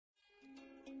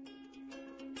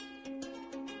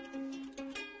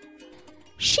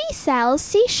She sells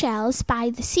seashells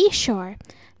by the seashore.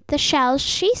 The shells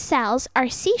she sells are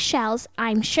seashells,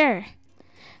 I'm sure.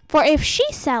 For if she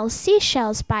sells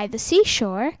seashells by the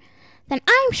seashore, then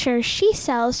I'm sure she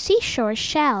sells seashore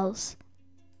shells.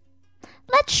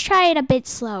 Let's try it a bit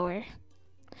slower.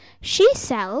 She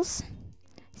sells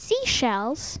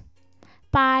seashells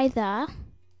by the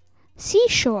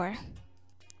seashore.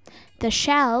 The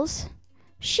shells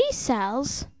she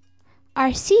sells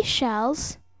are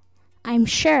seashells, I'm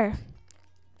sure.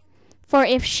 For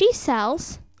if she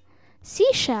sells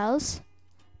seashells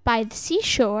by the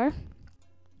seashore,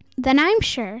 then I'm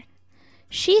sure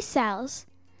she sells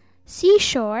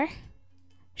seashore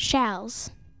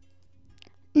shells.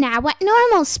 Now at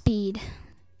normal speed.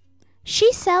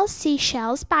 She sells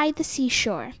seashells by the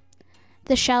seashore.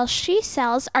 The shells she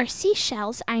sells are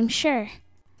seashells, I'm sure.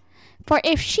 For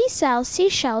if she sells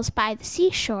seashells by the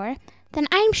seashore, then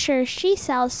I'm sure she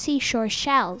sells seashore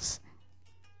shells.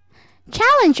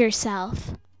 Challenge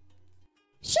yourself.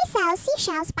 She sells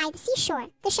seashells by the seashore.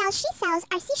 The shells she sells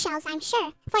are seashells, I'm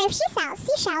sure. For if she sells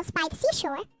seashells by the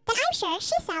seashore, then I'm sure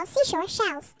she sells seashore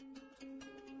shells.